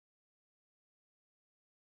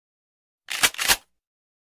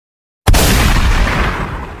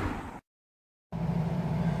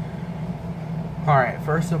Alright,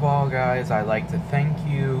 first of all, guys, I'd like to thank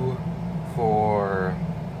you for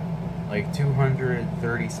like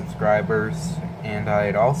 230 subscribers, and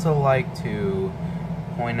I'd also like to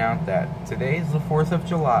point out that today is the 4th of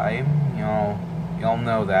July. Y'all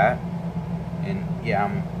know that. And yeah,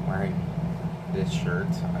 I'm wearing this shirt.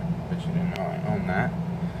 I bet you didn't know I own that.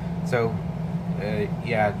 So,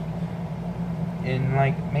 yeah, in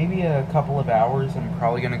like maybe a couple of hours, I'm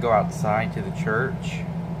probably gonna go outside to the church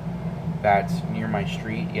that's near my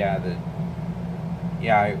street. I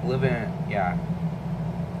live in,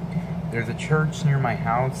 there's a church near my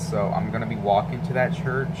house, so I'm gonna be walking to that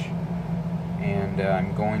church, and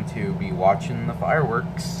I'm going to be watching the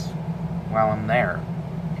fireworks while I'm there.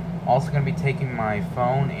 Also gonna be taking my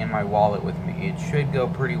phone and my wallet with me. It should go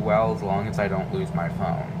pretty well as long as I don't lose my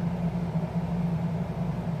phone.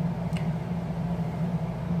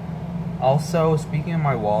 Also, speaking of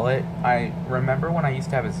my wallet, I remember when I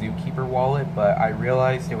used to have a Zookeeper wallet, but I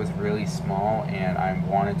realized it was really small and I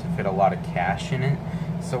wanted to fit a lot of cash in it.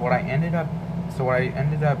 So what I ended up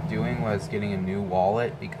doing was getting a new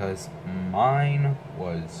wallet because mine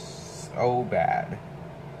was so bad.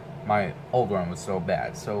 My old one was so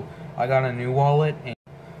bad. So I got a new wallet and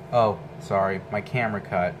oh, sorry, my camera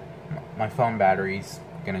cut. My phone battery's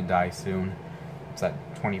gonna die soon. It's at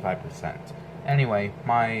 25%. Anyway,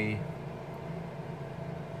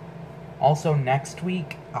 also, next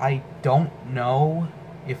week, I don't know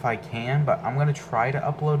if I can, but I'm going to try to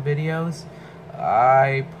upload videos.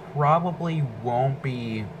 I probably won't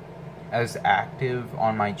be as active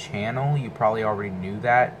on my channel. You probably already knew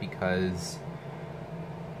that because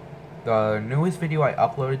the newest video I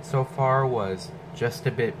uploaded so far was Just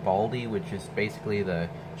a Bit Baldy, which is basically the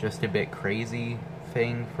Just a Bit Crazy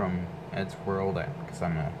thing from Ed's World, because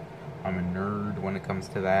I'm a nerd when it comes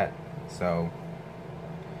to that. So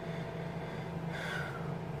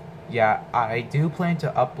yeah, I do plan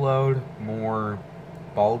to upload more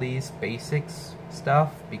Baldi's Basics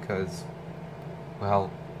stuff because, well,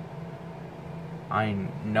 I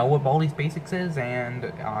know what Baldi's Basics is and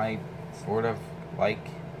I sort of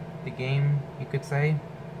like the game, you could say.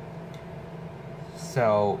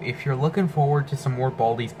 So, if you're looking forward to some more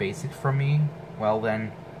Baldi's Basics from me, well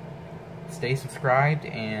then, stay subscribed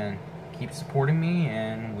and keep supporting me,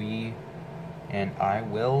 and I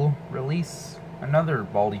will release another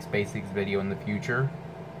Baldi's Basics video in the future.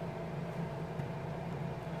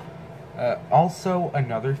 Also,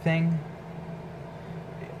 another thing.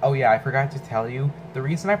 Oh yeah, I forgot to tell you. The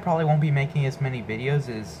reason I probably won't be making as many videos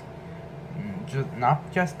is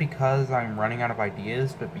not just because I'm running out of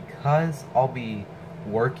ideas, but because I'll be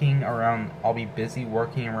busy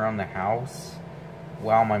working around the house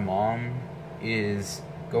while my mom is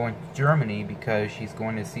going to Germany because she's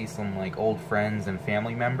going to see some like old friends and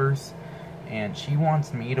family members. And she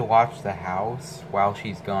wants me to watch the house while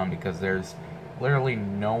she's gone because there's literally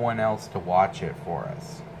no one else to watch it for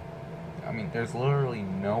us. I mean, there's literally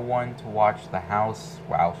no one to watch the house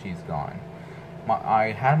while she's gone.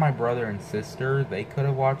 I had my brother and sister, they could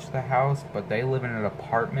have watched the house, but they live in an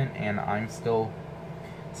apartment and so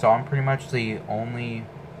I'm pretty much the only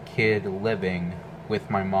kid living with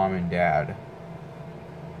my mom and dad.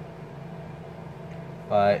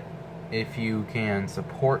 But if you can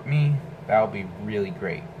support me, that would be really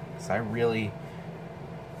great, because I really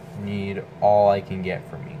need all I can get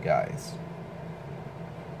from you guys.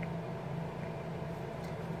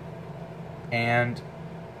 And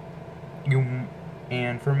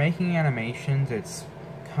for making animations, it's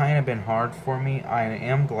kind of been hard for me. I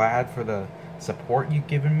am glad for the support you've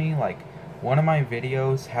given me. Like, one of my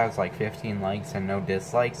videos has like 15 likes and no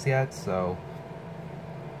dislikes yet, so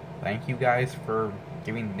thank you guys for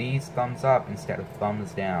giving these thumbs up instead of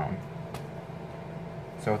thumbs down.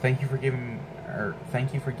 So thank you for giving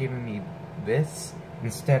me this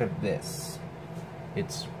instead of this.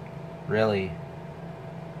 It's really,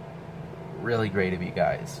 really great of you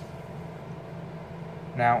guys.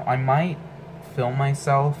 Now, I might film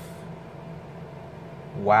myself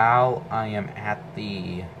while I am at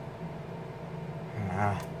the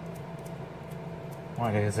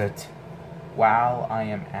while I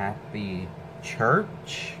am at the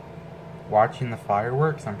church watching the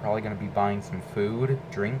fireworks. I'm probably going to be buying some food,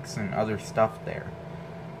 drinks, and other stuff there.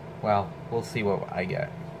 Well, we'll see what I get.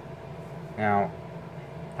 Now,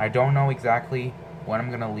 I don't know exactly when I'm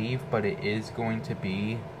going to leave, but it is going to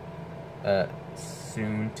be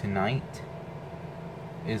soon tonight,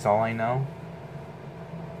 is all I know.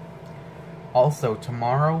 Also,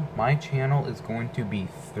 tomorrow, my channel is going to be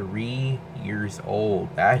 3 years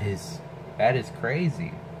old. That is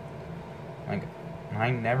crazy. Like, I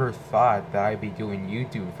never thought that I'd be doing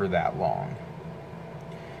YouTube for that long.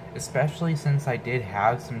 especially since I did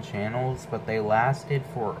have some channels, but they lasted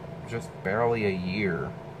for just barely a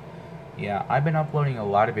year. Yeah, I've been uploading a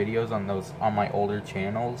lot of videos on my older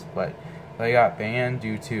channels, but they got banned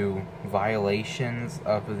due to violations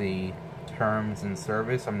of the terms and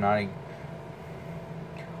service.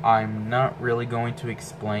 I'm not really going to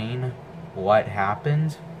explain what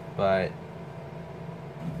happened, but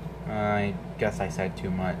I guess I said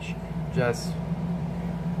too much. Just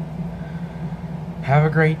have a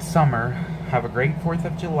great summer. Have a great 4th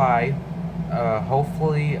of July.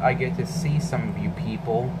 Hopefully I get to see some of you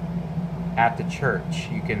people at the church.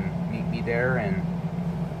 You can meet me there, and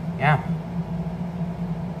yeah.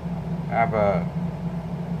 Have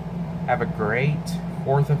a great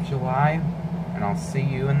 4th of July, and I'll see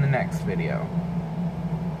you in the next video.